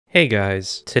Hey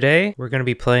guys, today we're going to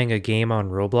be playing a game on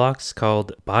Roblox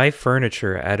called Buy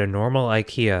Furniture at a Normal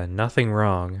IKEA, Nothing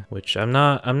Wrong, which I'm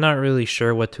not really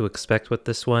sure what to expect with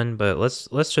this one, but let's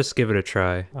just give it a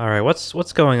try. All right,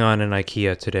 what's going on in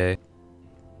IKEA today?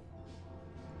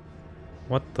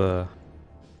 What the?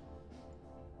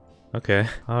 Okay.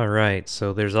 Alright,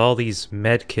 so there's all these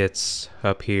med kits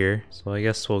up here, so I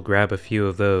guess we'll grab a few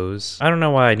of those. I don't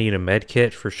know why I need a med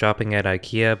kit for shopping at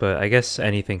IKEA, but I guess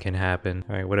anything can happen.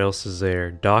 Alright, what else is there?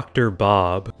 Dr.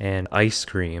 Bob and ice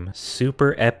cream.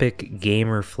 Super epic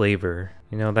gamer flavor.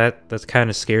 You know, that kind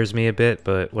of scares me a bit,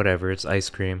 but whatever, it's ice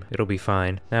cream. It'll be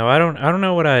fine. Now, I don't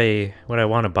know what I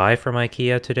want to buy from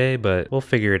IKEA today, but we'll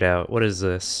figure it out. What is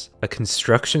this? A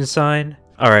construction sign?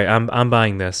 Alright, I'm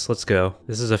buying this. Let's go.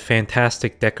 This is a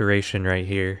fantastic decoration right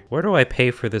here. Where do I pay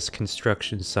for this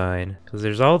construction sign? Because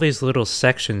there's all these little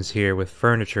sections here with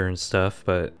furniture and stuff,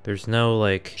 but there's no,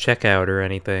 like, checkout or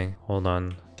anything. Hold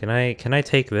on. Can I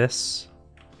take this?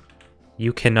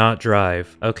 You cannot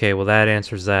drive. Okay, well that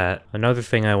answers that. Another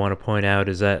thing I want to point out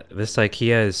is that this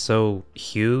IKEA is so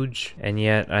huge, and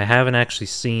yet I haven't actually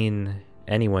seen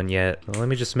anyone yet. Well, let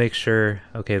me just make sure.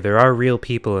 Okay, there are real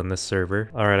people in this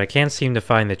server. Alright, I can't seem to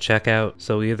find the checkout,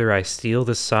 so either I steal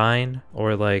the sign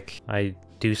or like I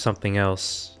do something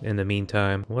else in the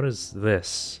meantime. What is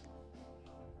this?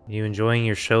 You enjoying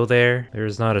your show there?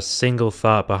 There's not a single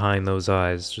thought behind those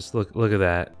eyes. Just look at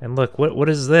that. And look, what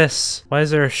is this? Why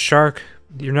is there a shark?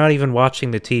 You're not even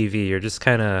watching the TV, you're just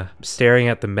kind of staring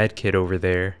at the medkit over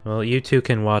there. Well, you two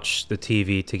can watch the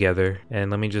TV together, and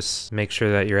let me just make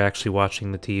sure that you're actually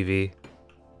watching the TV.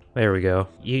 There we go.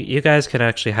 You guys can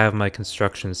actually have my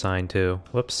construction sign too.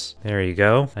 Whoops. There you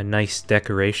go. A nice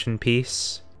decoration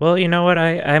piece. Well, you know what?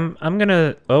 I'm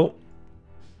gonna... Oh.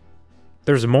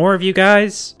 There's more of you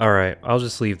guys? Alright, I'll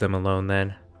just leave them alone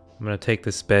then. I'm gonna take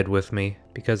this bed with me,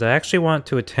 because I actually want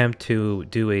to attempt to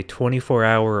do a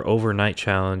 24-hour overnight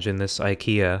challenge in this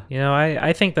IKEA. You know,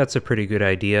 I think that's a pretty good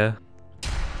idea.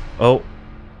 Oh.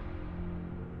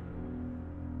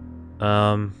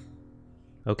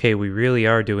 Okay, we really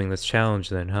are doing this challenge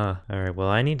then, huh? Alright, well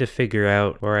I need to figure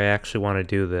out where I actually want to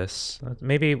do this.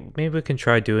 Maybe we can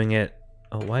try doing it...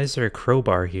 Oh, why is there a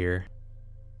crowbar here?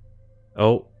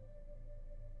 Oh.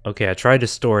 Okay, I tried to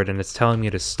store it and it's telling me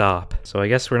to stop. So I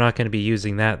guess we're not going to be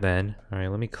using that then.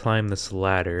 Alright, let me climb this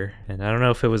ladder. And I don't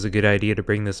know if it was a good idea to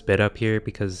bring this bed up here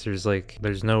because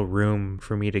there's no room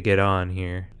for me to get on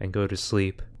here and go to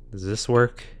sleep. Does this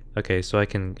work? Okay, so I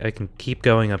can keep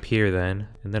going up here then.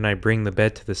 And then I bring the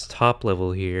bed to this top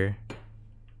level here.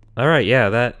 Alright,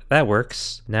 yeah, that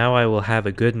works. Now I will have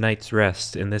a good night's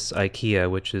rest in this IKEA,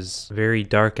 which is very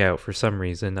dark out for some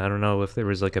reason. I don't know if there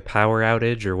was like a power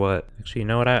outage or what. Actually, you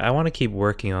know what? I want to keep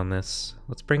working on this.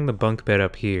 Let's bring the bunk bed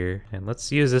up here, and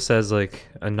let's use this as like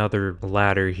another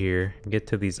ladder here. Get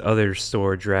to these other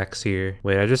storage racks here.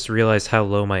 Wait, I just realized how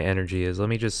low my energy is. Let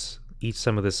me just eat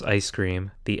some of this ice cream.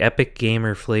 The epic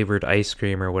gamer flavored ice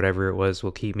cream or whatever it was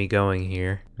will keep me going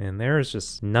here. And there is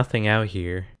just nothing out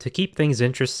here. To keep things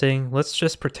interesting, let's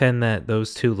just pretend that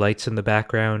those two lights in the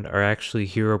background are actually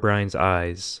Herobrine's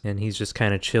eyes, and he's just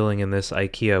kind of chilling in this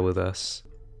IKEA with us.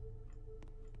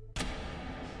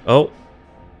 Oh!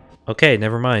 Okay,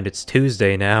 never mind, it's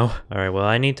Tuesday now. Alright, well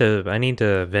I need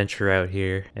to venture out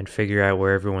here and figure out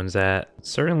where everyone's at. It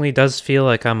certainly does feel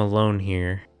like I'm alone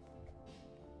here.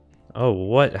 Oh,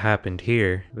 what happened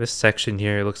here? This section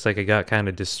here looks like it got kind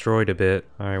of destroyed a bit.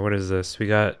 Alright, what is this? We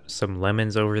got some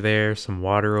lemons over there, some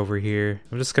water over here.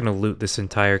 I'm just gonna loot this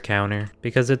entire counter,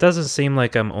 because it doesn't seem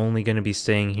like I'm only gonna be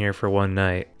staying here for one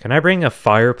night. Can I bring a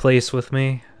fireplace with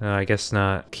me? I guess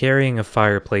not. Carrying a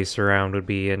fireplace around would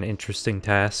be an interesting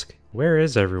task. Where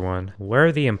is everyone? Where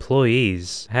are the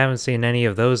employees? I haven't seen any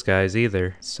of those guys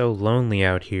either. It's so lonely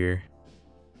out here.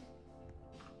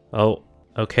 Oh,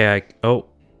 okay,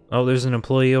 Oh, there's an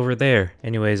employee over there.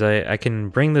 Anyways, I can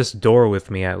bring this door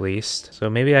with me at least. So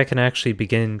maybe I can actually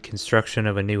begin construction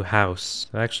of a new house.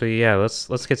 So actually, yeah,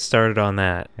 let's get started on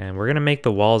that. And we're gonna make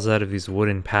the walls out of these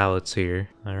wooden pallets here.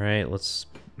 Alright, let's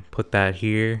put that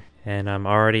here. And I'm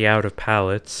already out of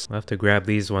pallets. I'll have to grab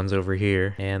these ones over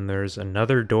here. And there's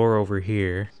another door over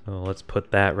here. So let's put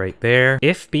that right there.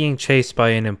 If being chased by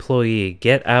an employee,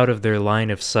 get out of their line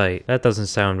of sight. That doesn't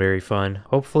sound very fun.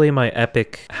 Hopefully my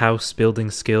epic house building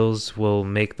skills will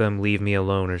make them leave me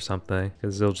alone or something,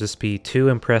 because they'll just be too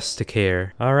impressed to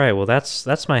care. Alright, well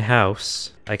that's my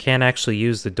house. I can't actually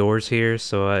use the doors here,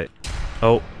 so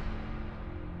Oh.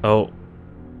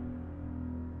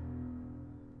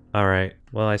 Alright.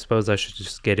 Well, I suppose I should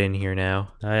just get in here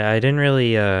now. I didn't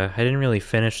really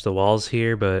finish the walls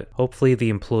here, but hopefully the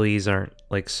employees aren't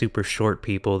like super short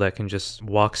people that can just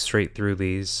walk straight through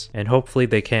these, and hopefully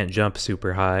they can't jump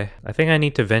super high. I think I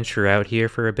need to venture out here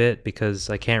for a bit because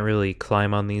I can't really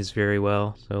climb on these very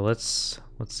well. So let's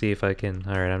see if I can.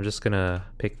 All right, I'm just gonna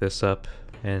pick this up,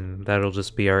 and that'll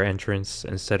just be our entrance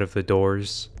instead of the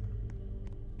doors.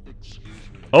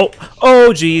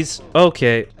 Oh geez.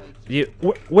 Okay,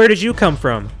 where did you come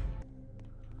from?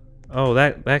 Oh,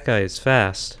 that guy is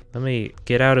fast. Let me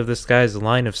get out of this guy's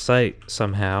line of sight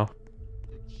somehow.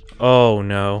 Oh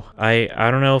no. I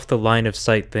don't know if the line of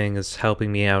sight thing is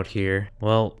helping me out here.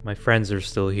 Well, my friends are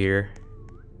still here.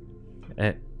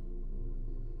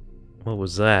 What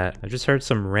was that? I just heard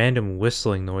some random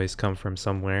whistling noise come from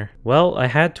somewhere. Well, I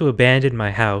had to abandon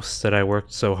my house that I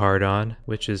worked so hard on,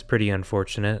 which is pretty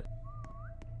unfortunate.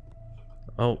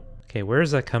 Oh, okay, where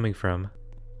is that coming from?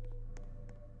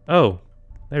 Oh.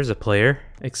 There's a player.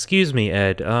 Excuse me,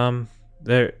 Ed.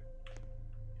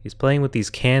 He's playing with these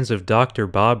cans of Dr.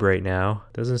 Bob right now.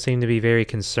 Doesn't seem to be very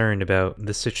concerned about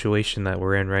the situation that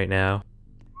we're in right now.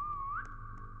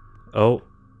 Oh.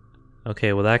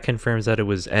 Okay, well that confirms that it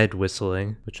was Ed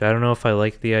whistling, which I don't know if I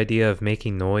like the idea of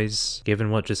making noise, given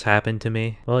what just happened to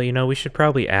me. Well, you know, we should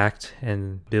probably act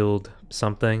and build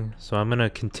something, so I'm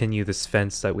gonna continue this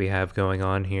fence that we have going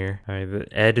on here. Alright,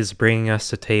 Ed is bringing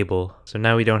us a table, so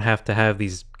now we don't have to have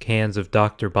these cans of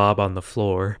Dr. Bob on the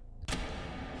floor.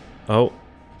 Oh,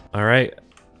 alright.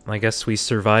 I guess we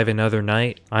survive another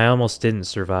night. I almost didn't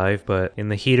survive, but in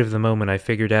the heat of the moment I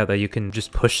figured out that you can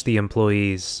just push the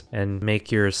employees and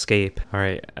make your escape.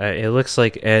 Alright, it looks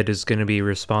like Ed is gonna be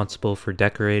responsible for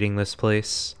decorating this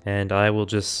place, and I will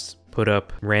just put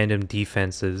up random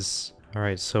defenses.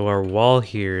 Alright, so our wall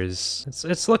here is...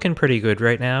 It's looking pretty good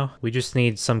right now. We just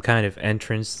need some kind of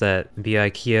entrance that the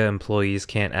IKEA employees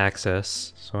can't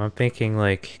access. So I'm thinking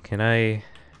like, can I...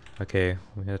 Okay,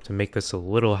 we have to make this a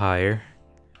little higher.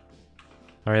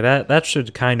 Alright, that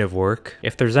should kind of work.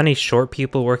 If there's any short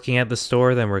people working at the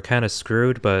store, then we're kind of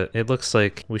screwed, but it looks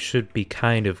like we should be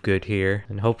kind of good here.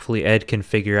 And hopefully Ed can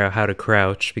figure out how to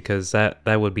crouch, because that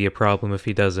would be a problem if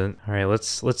he doesn't. Alright,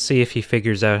 let's see if he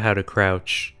figures out how to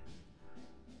crouch.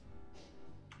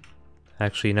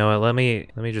 Actually, you know what, let me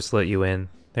just let you in.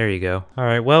 There you go.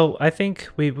 Alright, well, I think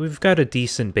we've got a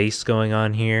decent base going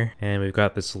on here, and we've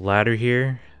got this ladder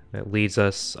here that leads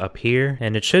us up here,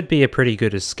 and it should be a pretty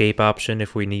good escape option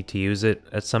if we need to use it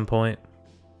at some point.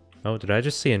 Oh, did I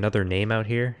just see another name out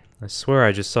here? I swear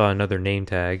I just saw another name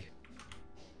tag.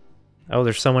 Oh,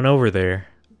 there's someone over there,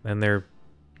 and they're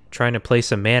trying to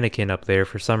place a mannequin up there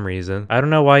for some reason. I don't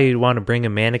know why you'd want to bring a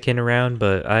mannequin around,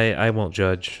 but I won't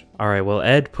judge. Alright, well,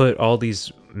 Ed put all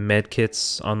these med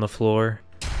kits on the floor.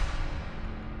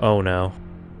 Oh no.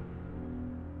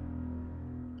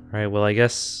 Alright, well, I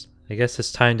guess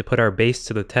it's time to put our base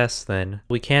to the test then.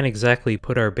 We can't exactly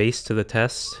put our base to the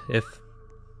test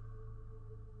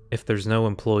if there's no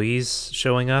employees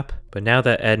showing up. But now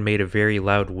that Ed made a very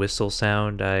loud whistle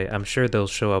sound, I'm sure they'll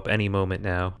show up any moment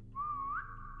now.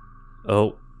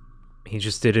 Oh, he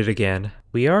just did it again.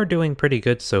 We are doing pretty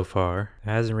good so far.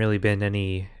 There hasn't really been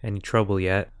any trouble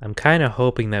yet. I'm kind of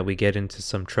hoping that we get into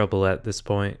some trouble at this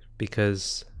point,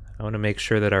 because I want to make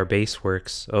sure that our base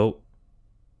works. Oh.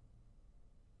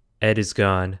 Ed is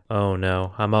gone. Oh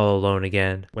no, I'm all alone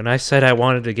again. When I said I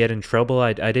wanted to get in trouble,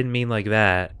 I didn't mean like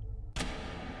that.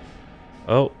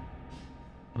 Oh.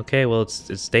 Okay, well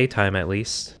it's daytime at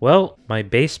least. Well, my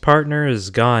base partner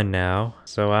is gone now,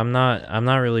 so I'm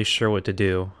not really sure what to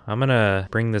do. I'm gonna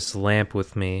bring this lamp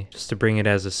with me just to bring it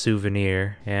as a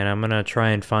souvenir, and I'm gonna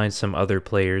try and find some other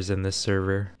players in this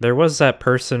server. There was that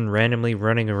person randomly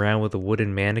running around with a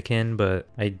wooden mannequin, but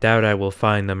I doubt I will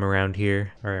find them around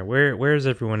here. Alright, where is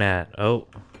everyone at? Oh.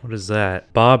 What is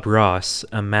that? Bob Ross,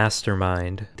 a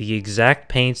mastermind. The exact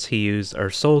paints he used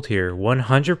are sold here,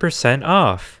 100%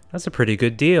 off. That's a pretty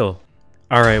good deal.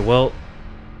 Alright, well,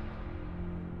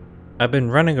 I've been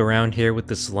running around here with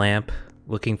this lamp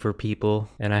looking for people,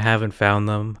 and I haven't found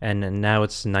them, and now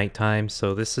it's nighttime,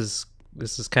 so this is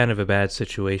kind of a bad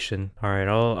situation. Alright,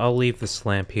 I'll leave this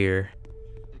lamp here.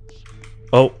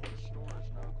 Oh.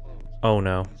 Oh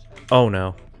no. Oh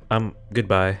no.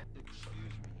 Goodbye.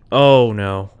 Oh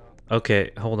no.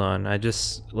 Okay, hold on.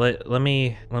 Let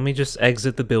me just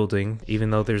exit the building, even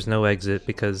though there's no exit,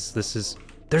 because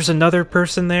there's another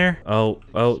person there? Oh,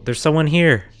 there's someone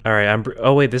here. Alright,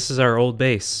 oh wait, this is our old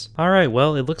base. Alright,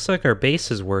 well, it looks like our base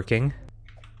is working.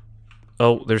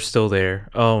 Oh, they're still there.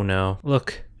 Oh no.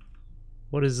 Look.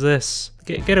 What is this?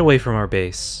 Get away from our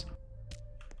base.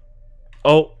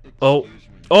 Oh,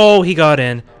 he got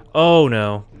in. Oh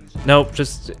no. Nope,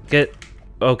 just get...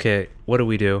 Okay, what do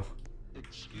we do?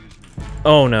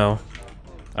 Oh no.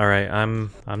 Alright,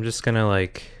 I'm just gonna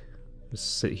like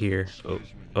just sit here.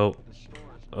 Oh.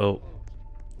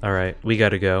 Alright, we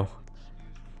gotta go.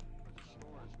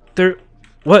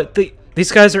 What?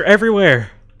 These guys are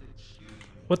everywhere!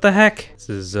 What the heck? This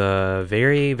is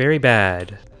very, very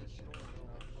bad.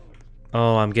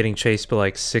 Oh, I'm getting chased by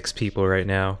like 6 people right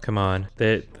now. Come on.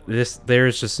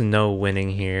 There's just no winning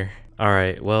here.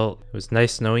 Alright, well, it was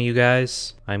nice knowing you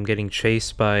guys. I'm getting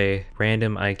chased by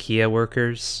random IKEA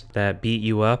workers that beat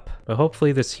you up. But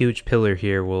hopefully this huge pillar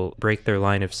here will break their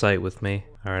line of sight with me.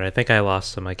 Alright, I think I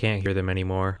lost them. I can't hear them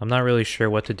anymore. I'm not really sure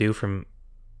what to do from...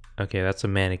 Okay, that's a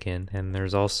mannequin. And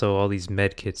there's also all these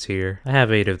med kits here. I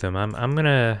have 8 of them. I'm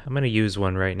gonna use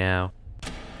one right now.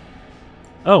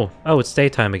 Oh, it's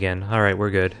daytime again. Alright,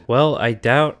 we're good. Well, I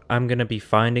doubt I'm gonna be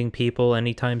finding people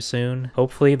anytime soon.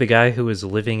 Hopefully the guy who was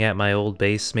living at my old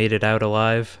base made it out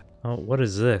alive. Oh, what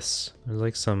is this? There's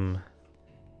like some...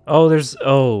 Oh, there's...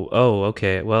 Oh,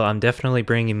 okay. Well, I'm definitely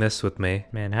bringing this with me.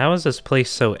 Man, how is this place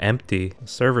so empty? The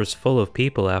server's full of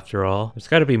people after all. There's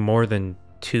gotta be more than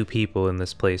 2 people in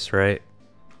this place, right?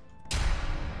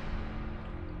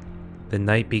 The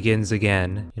night begins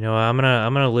again. You know, I'm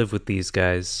gonna live with these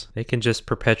guys. They can just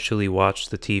perpetually watch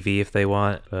the TV if they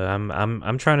want, but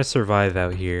I'm trying to survive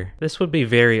out here. This would be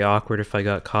very awkward if I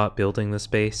got caught building this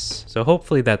base, so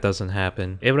hopefully that doesn't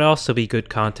happen. It would also be good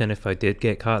content if I did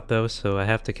get caught though, so I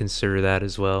have to consider that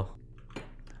as well.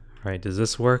 Alright, does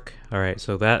this work? Alright,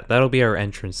 so that'll be our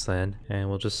entrance then. And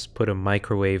we'll just put a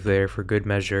microwave there for good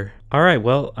measure. Alright,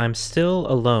 well, I'm still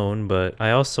alone, but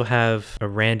I also have a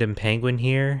random penguin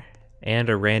here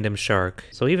and a random shark.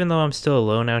 So even though I'm still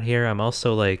alone out here, I'm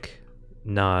also like,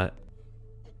 not.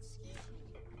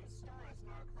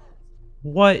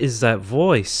 What is that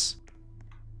voice?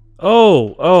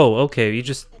 Oh, okay, you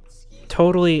just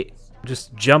totally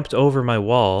just jumped over my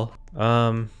wall.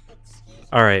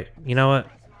 Alright, you know what?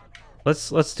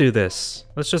 Let's do this.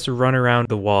 Let's just run around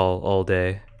the wall all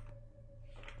day.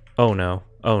 Oh no.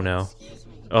 Oh no.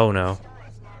 Oh no.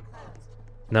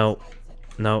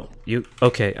 No, you...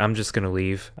 Okay, I'm just gonna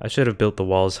leave. I should have built the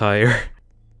walls higher.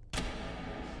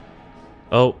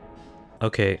 Oh.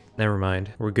 Okay, never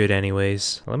mind. We're good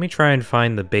anyways. Let me try and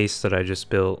find the base that I just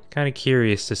built. Kinda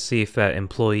curious to see if that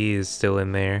employee is still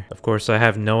in there. Of course, I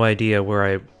have no idea where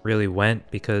I really went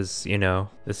because, you know,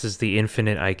 this is the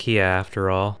infinite IKEA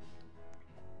after all.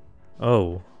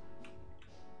 Oh.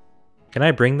 Can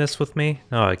I bring this with me?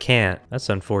 Oh, I can't. That's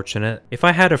unfortunate. If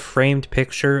I had a framed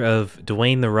picture of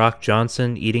Dwayne "The Rock"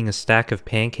 Johnson eating a stack of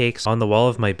pancakes on the wall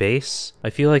of my base, I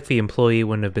feel like the employee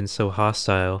wouldn't have been so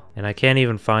hostile. And I can't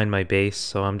even find my base,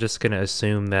 so I'm just gonna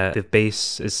assume that the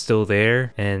base is still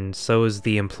there, and so is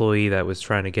the employee that was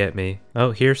trying to get me.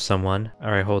 Oh, here's someone.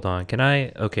 Alright, hold on. Can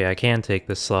I? Okay, I can take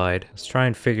this slide. Let's try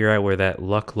and figure out where that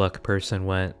luck person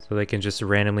went, so they can just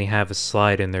randomly have a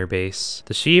slide in their base.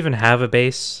 Does she even have a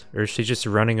base? Or is she just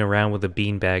running around with a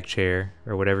beanbag chair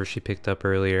or whatever she picked up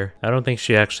earlier? I don't think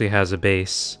she actually has a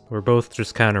base. We're both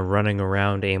just kind of running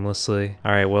around aimlessly.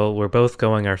 Alright, well, we're both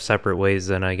going our separate ways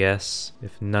then, I guess,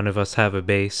 if none of us have a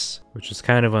base, which is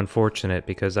kind of unfortunate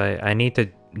because I need to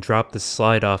drop this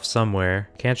slide off somewhere.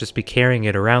 Can't just be carrying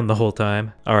it around the whole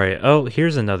time. Alright, oh,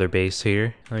 here's another base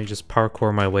here. Let me just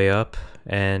parkour my way up,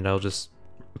 and I'll just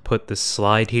put this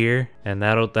slide here, and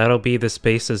that'll be this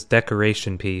base's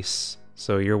decoration piece.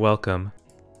 So you're welcome.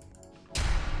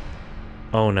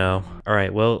 Oh no.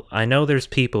 Alright, well, I know there's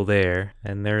people there,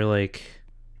 and they're like...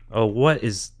 Oh, what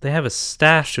is... They have a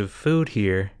stash of food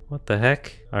here. What the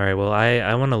heck? Alright, well,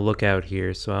 I want to look out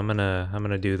here, so I'm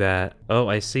gonna do that. Oh,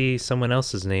 I see someone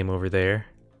else's name over there.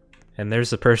 And there's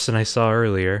the person I saw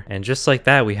earlier. And just like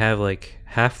that, we have, like,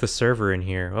 half the server in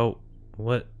here. Oh,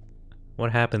 what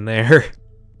happened there?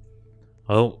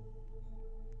 Oh.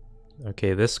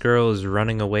 Okay, this girl is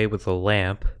running away with a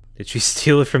lamp. Did she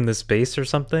steal it from this base or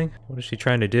something? What is she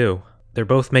trying to do? They're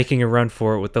both making a run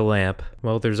for it with the lamp.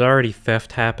 Well, there's already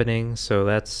theft happening, so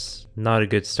that's not a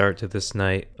good start to this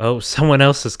night. Oh, someone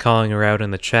else is calling her out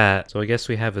in the chat. So I guess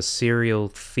we have a serial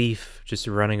thief just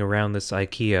running around this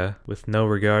IKEA with no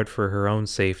regard for her own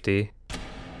safety.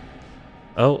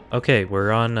 Oh, okay,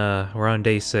 we're on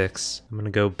day 6. I'm gonna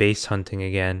go base hunting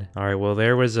again. Alright, well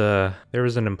there was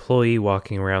an employee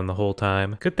walking around the whole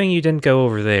time. Good thing you didn't go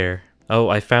over there. Oh,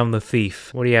 I found the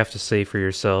thief. What do you have to say for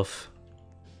yourself?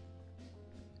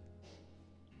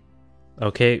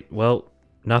 Okay, well,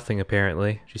 nothing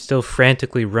apparently. She's still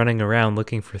frantically running around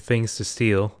looking for things to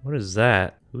steal. What is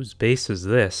that? Whose base is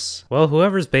this? Well,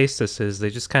 whoever's base this is, they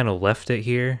just kind of left it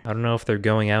here. I don't know if they're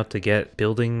going out to get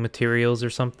building materials or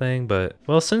something, but...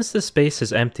 Well, since this base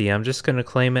is empty, I'm just gonna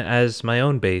claim it as my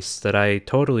own base that I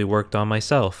totally worked on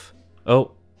myself.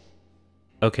 Oh.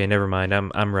 Okay, never mind.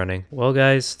 I'm running. Well,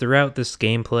 guys, throughout this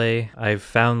gameplay, I've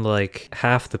found like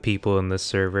half the people in this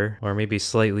server, or maybe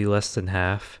slightly less than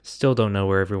half. Still don't know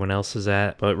where everyone else is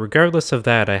at, but regardless of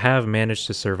that, I have managed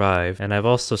to survive, and I've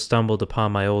also stumbled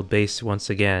upon my old base once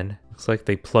again. Looks like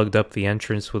they plugged up the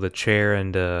entrance with a chair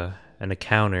and a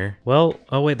counter. Well,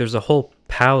 oh wait, there's a whole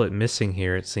pallet missing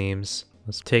here, it seems.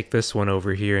 Let's take this one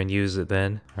over here and use it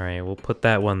then. Alright, we'll put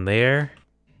that one there.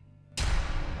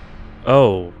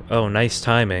 Oh, nice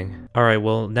timing. Alright,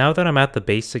 well, now that I'm at the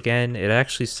base again, it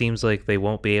actually seems like they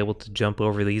won't be able to jump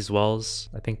over these walls.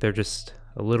 I think they're just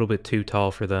a little bit too tall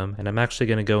for them. And I'm actually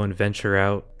gonna go and venture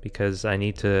out because I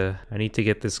need to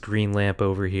get this green lamp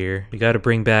over here. We gotta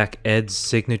bring back Ed's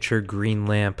signature green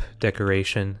lamp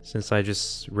decoration since I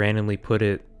just randomly put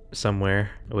it somewhere.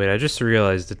 Wait, I just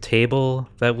realized the table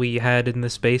that we had in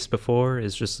this base before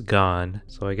is just gone.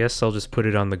 So I guess I'll just put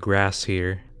it on the grass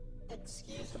here.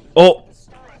 Oh!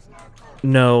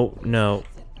 No,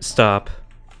 stop.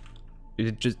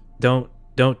 Just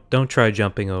don't try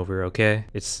jumping over, okay?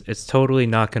 It's totally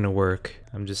not gonna work.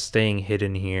 I'm just staying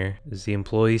hidden here. Is the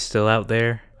employee still out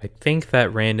there? I think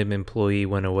that random employee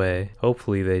went away.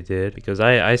 Hopefully they did, because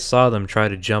I saw them try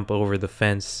to jump over the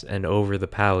fence and over the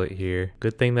pallet here.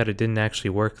 Good thing that it didn't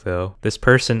actually work though. This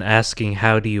person asking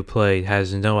how do you play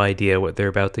has no idea what they're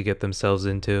about to get themselves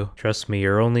into. Trust me,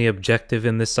 your only objective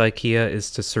in this IKEA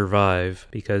is to survive,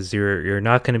 because you're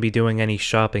not going to be doing any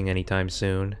shopping anytime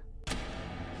soon.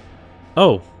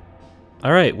 Oh!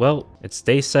 Alright, well, it's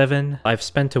day 7. I've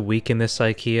spent a week in this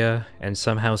IKEA and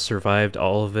somehow survived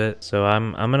all of it. So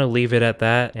I'm gonna leave it at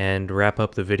that and wrap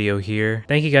up the video here.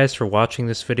 Thank you guys for watching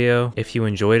this video. If you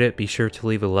enjoyed it, be sure to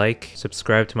leave a like,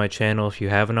 subscribe to my channel if you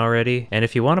haven't already. And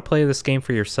if you want to play this game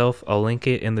for yourself, I'll link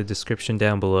it in the description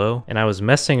down below. And I was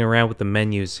messing around with the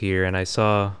menus here and I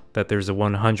saw that there's a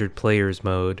 100 players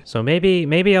mode. So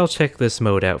maybe I'll check this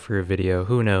mode out for a video,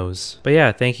 who knows. But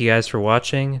yeah, thank you guys for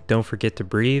watching, don't forget to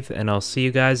breathe, and I'll see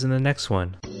you guys in the next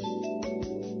one.